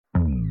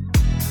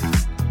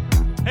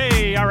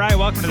everybody. All right,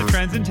 welcome to the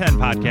Trends in 10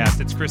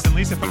 podcast. It's Chris and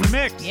Lisa from The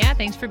Mix. Yeah,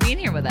 thanks for being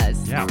here with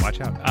us. Yeah, watch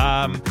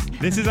out.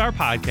 This is our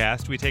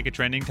podcast. We take a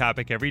trending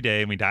topic every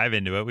day and we dive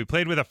into it. We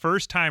played with a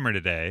first-timer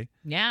today.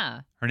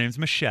 Yeah. Her name's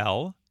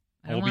Michelle.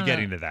 We'll be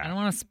getting to that. I don't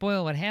want to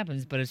spoil what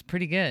happens, but it's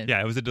pretty good.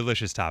 Yeah, it was a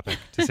delicious topic,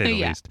 to say the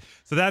Yeah. least.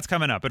 So that's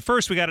coming up. But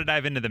first, we got to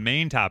dive into the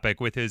main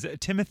topic with his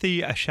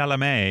Timothée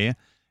Chalamet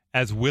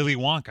as Willy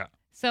Wonka.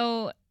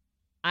 So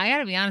I got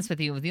to be honest with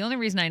you. The only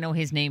reason I know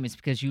his name is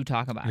because you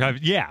talk about him.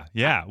 Yeah.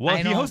 Well,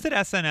 he don't hosted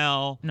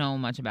SNL. Know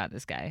much about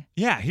this guy.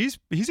 Yeah, he's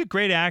a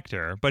great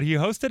actor, but he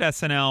hosted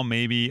SNL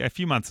maybe a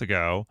few months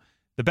ago.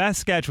 The best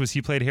sketch was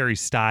he played Harry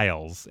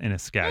Styles in a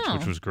sketch,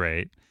 which was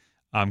great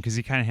because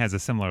he kind of has a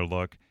similar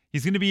look.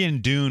 He's going to be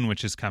in Dune,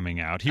 which is coming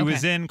out. He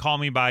was in Call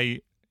Me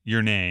By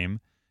Your Name,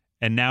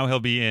 and now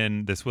he'll be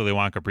in this Willy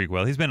Wonka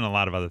prequel. He's been in a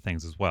lot of other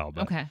things as well.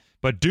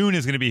 But Dune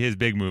is going to be his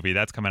big movie.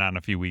 That's coming out in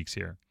a few weeks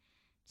here.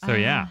 So,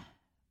 yeah.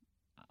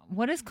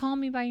 What is Call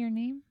Me By Your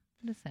Name?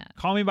 What is that?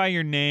 Call Me By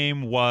Your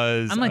Name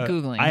was... I'm like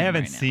Googling I it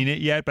haven't right now. seen it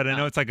yet, but I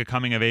know it's like a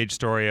coming-of-age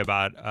story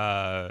about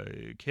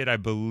a kid, I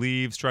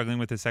believe, struggling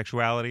with his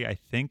sexuality, I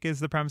think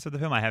is the premise of the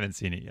film. I haven't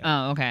seen it yet.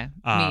 Oh, okay.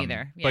 Me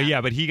either. Yeah.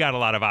 But he got a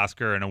lot of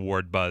Oscar and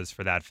award buzz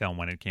for that film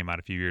when it came out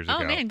a few years ago.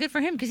 Oh, man, good for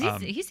him because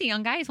he's a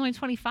young guy. He's only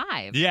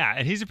 25. Yeah,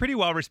 and he's a pretty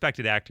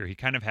well-respected actor. He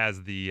kind of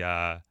has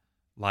the...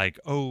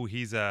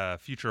 he's a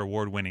future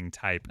award-winning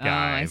type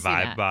guy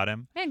vibe about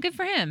him. Man, good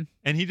for him.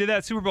 And he did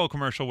that Super Bowl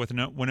commercial with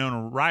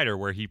Winona Ryder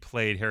where he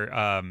played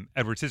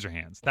Edward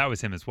Scissorhands. That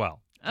was him as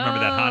well. Remember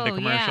that Honda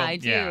commercial? Yeah, I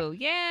do.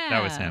 Yeah.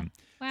 That was him.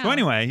 Wow. So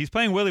anyway, he's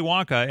playing Willy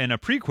Wonka in a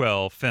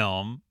prequel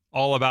film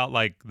all about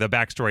the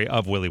backstory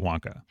of Willy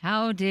Wonka.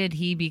 How did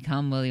he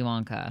become Willy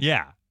Wonka?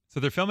 Yeah. So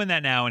they're filming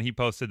that now, and he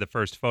posted the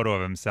first photo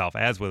of himself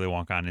as Willy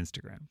Wonka on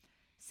Instagram.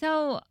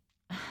 So...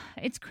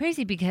 it's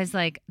crazy because,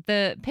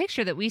 the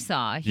picture that we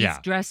saw, he's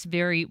dressed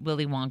very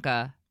Willy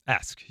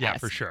Wonka-esque. Yeah,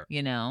 for sure.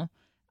 You know?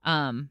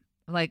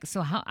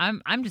 So how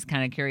I'm just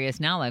kind of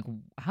curious now,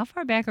 how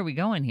far back are we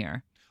going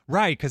here?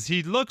 Right, because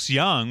he looks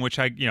young, which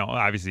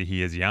obviously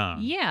he is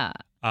young. Yeah.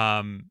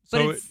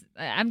 But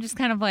I'm just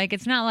kind of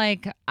it's not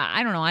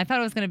I don't know. I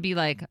thought it was going to be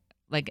like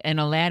an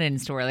Aladdin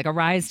story, like a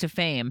rise to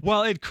fame.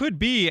 Well, it could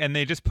be, and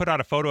they just put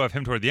out a photo of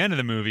him toward the end of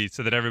the movie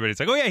so that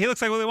everybody's like, oh, yeah, he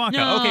looks like Willy Wonka.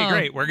 No. Okay,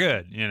 great, we're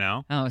good, you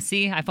know? Oh,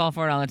 see? I fall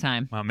for it all the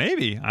time. Well,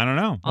 maybe. I don't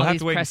know. All We'll have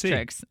these to wait and press see.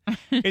 tricks.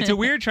 It's a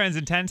weird Trends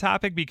in 10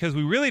 topic because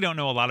we really don't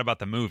know a lot about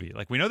the movie.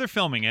 We know they're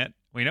filming it.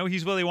 We know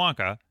he's Willy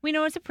Wonka. We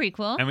know it's a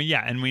prequel.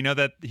 And we know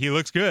that he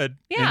looks good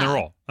in the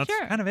role. That's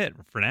kind of it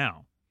for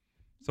now.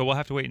 So we'll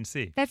have to wait and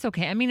see. That's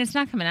okay. I mean, it's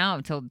not coming out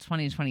until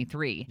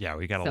 2023. Yeah,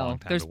 we got a long time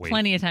to wait. There's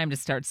plenty of time to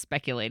start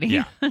speculating.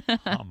 Yeah.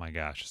 Oh, my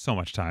gosh. So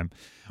much time.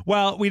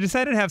 Well, we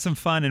decided to have some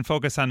fun and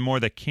focus on more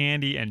the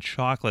candy and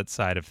chocolate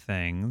side of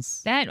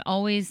things. That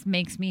always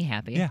makes me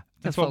happy. Yeah,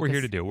 that's what we're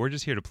here to do. We're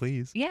just here to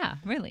please. Yeah,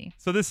 really.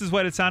 So this is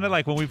what it sounded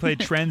like when we played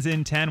Trends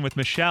in 10 with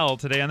Michelle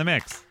today on The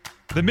Mix.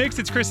 The Mix,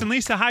 it's Chris and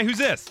Lisa. Hi, who's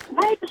this?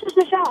 Hi, this is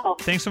Michelle.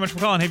 Thanks so much for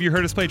calling. Have you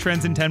heard us play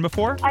Trends in 10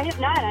 before? I have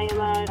not. I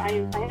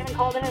haven't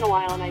called in a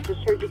while, and I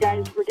just heard you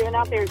guys were giving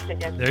out Bears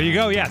tickets. There you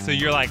go. Yeah, so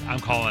you're like, I'm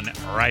calling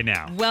right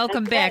now.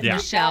 Welcome back, Yeah.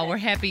 Michelle. We're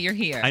happy you're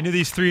here. I knew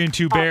these 3 and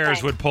 2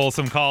 Bears would pull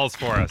some calls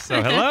for us.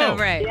 So hello.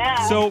 Right.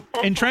 Yeah. So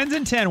in Trends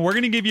in 10, we're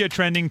going to give you a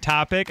trending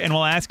topic, and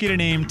we'll ask you to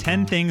name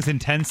 10 things in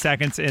 10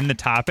 seconds in the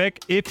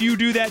topic. If you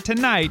do that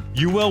tonight,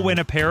 you will win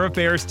a pair of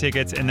Bears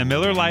tickets in the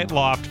Miller Lite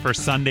Loft for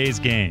Sunday's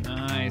game.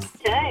 Nice.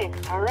 Okay.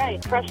 All right.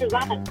 Pressure's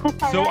on.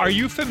 So are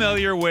you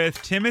familiar with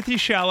Timothée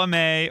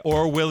Chalamet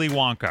or Willy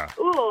Wonka?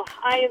 Ooh,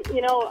 I'm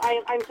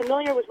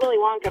familiar with Willy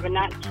Wonka, but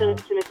not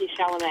Timothée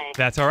Chalamet.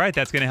 That's all right.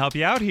 That's going to help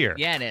you out here.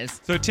 Yeah, it is.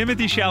 So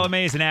Timothée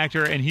Chalamet is an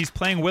actor, and he's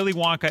playing Willy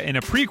Wonka in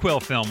a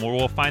prequel film where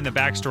we'll find the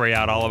backstory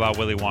out all about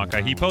Willy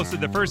Wonka. He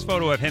posted the first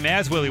photo of him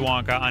as Willy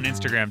Wonka on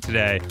Instagram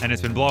today, and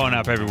it's been blowing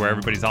up everywhere.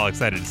 Everybody's all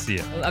excited to see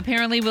it.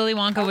 Apparently, Willy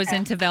Wonka was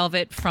into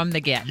Velvet from the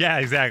get. Yeah,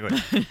 exactly.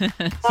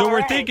 So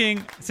we're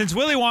thinking, since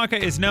Willy Wonka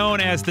is known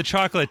as the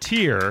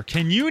chocolatier,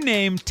 can you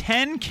name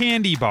 10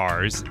 candy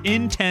bars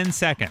in 10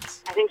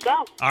 seconds? I think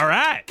so. All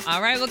right.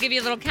 All right, we'll give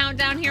you a little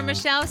countdown here,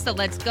 Michelle. So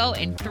let's go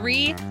in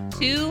 3,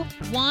 2,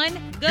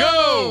 1, go!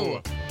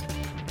 Go!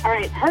 All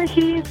right.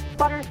 Hershey's,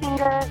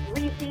 Butterfinger,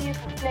 Reese's,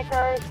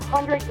 Snickers,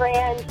 100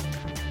 Grand,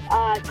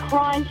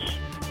 Crunch,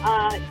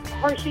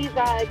 Hershey's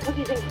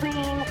Cookies and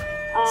Cream.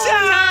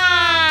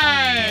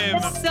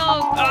 Time! So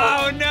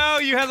Oh, no.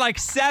 You had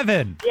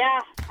 7. Yeah,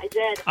 I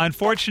did.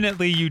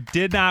 Unfortunately, you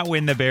did not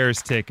win the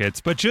Bears tickets,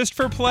 but just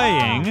for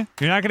playing,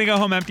 you're not going to go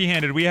home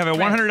empty-handed. We have a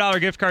 $100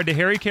 gift card to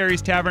Harry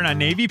Carey's Tavern on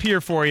Navy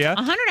Pier for you.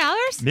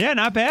 $100? Yeah,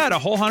 not bad. A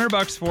whole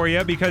 $100 for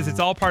you because it's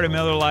all part of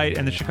Miller Lite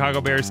and the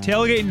Chicago Bears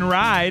tailgate and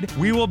ride.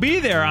 We will be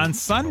there on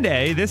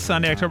Sunday, this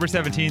Sunday, October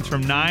 17th,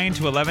 from 9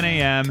 to 11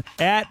 a.m.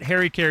 at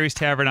Harry Carey's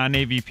Tavern on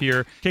Navy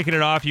Pier. Kicking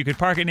it off, you could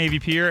park at Navy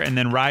Pier and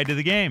then ride to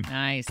the game.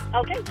 Nice.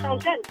 Okay,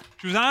 sounds good.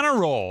 She was on a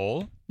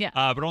roll.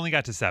 Yeah. But only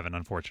got to 7,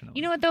 unfortunately.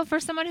 You know what, though? For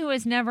someone who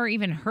has never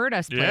even heard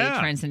us play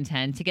Trends in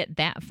 10, to get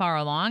that far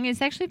along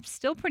is actually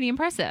still pretty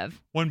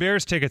impressive. When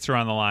Bears tickets are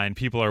on the line,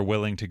 people are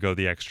willing to go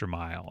the extra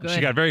mile. Good.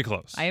 She got very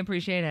close. I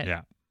appreciate it.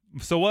 Yeah.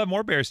 So we'll have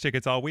more Bears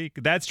tickets all week.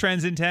 That's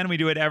Trends in 10. We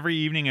do it every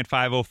evening at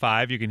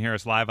 5:05. You can hear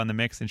us live on The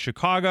Mix in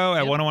Chicago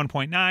at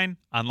 101.9,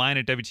 online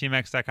at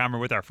WTMX.com or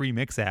with our free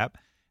Mix app.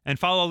 And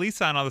follow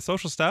Lisa on all the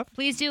social stuff.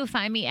 Please do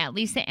find me at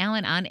Lisa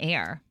Allen on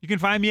air. You can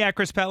find me at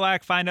Chris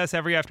Petlak. Find us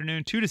every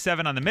afternoon, 2 to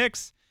 7 on The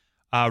Mix.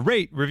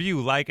 Rate,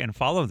 review, like, and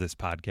follow this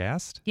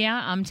podcast.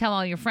 Yeah, tell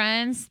all your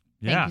friends.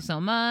 Thank you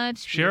so much.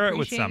 Share it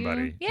with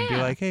somebody. You. Yeah. And be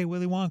like, hey,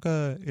 Willy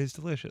Wonka is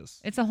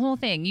delicious. It's a whole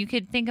thing. You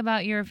could think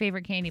about your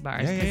favorite candy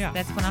bars. Yeah.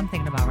 That's what I'm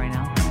thinking about right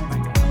now.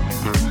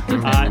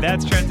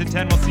 That's Trends in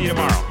 10. We'll see you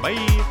tomorrow. Bye.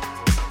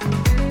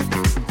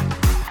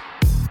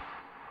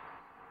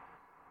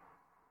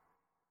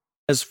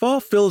 As fall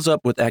fills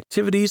up with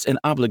activities and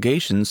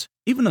obligations,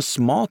 even a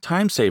small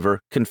time saver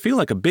can feel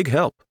like a big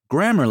help.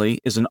 Grammarly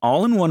is an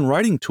all-in-one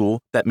writing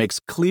tool that makes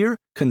clear,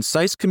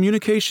 concise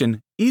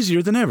communication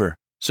easier than ever,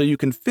 so you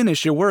can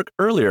finish your work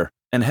earlier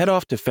and head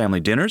off to family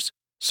dinners,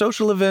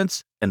 social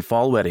events, and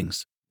fall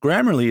weddings.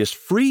 Grammarly is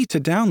free to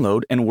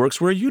download and works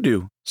where you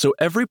do, so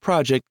every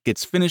project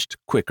gets finished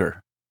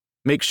quicker.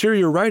 Make sure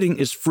your writing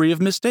is free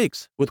of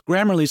mistakes with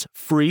Grammarly's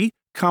free,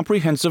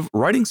 comprehensive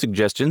writing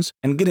suggestions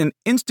and get an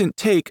instant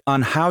take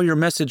on how your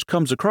message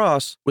comes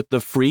across with the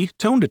free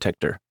tone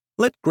detector.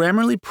 Let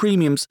Grammarly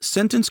Premium's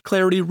sentence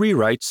clarity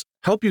rewrites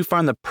help you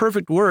find the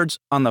perfect words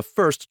on the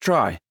first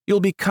try. You'll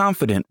be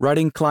confident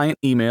writing client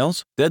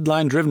emails,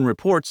 deadline-driven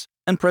reports,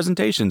 and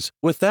presentations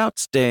without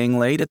staying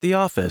late at the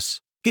office.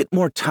 Get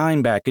more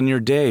time back in your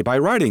day by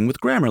writing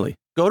with Grammarly.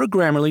 Go to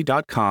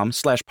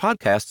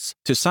Grammarly.com/podcasts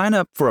to sign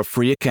up for a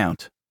free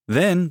account.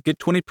 Then get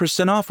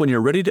 20% off when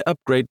you're ready to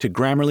upgrade to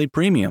Grammarly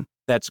Premium.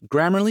 That's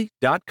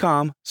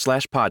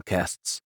Grammarly.com/podcasts.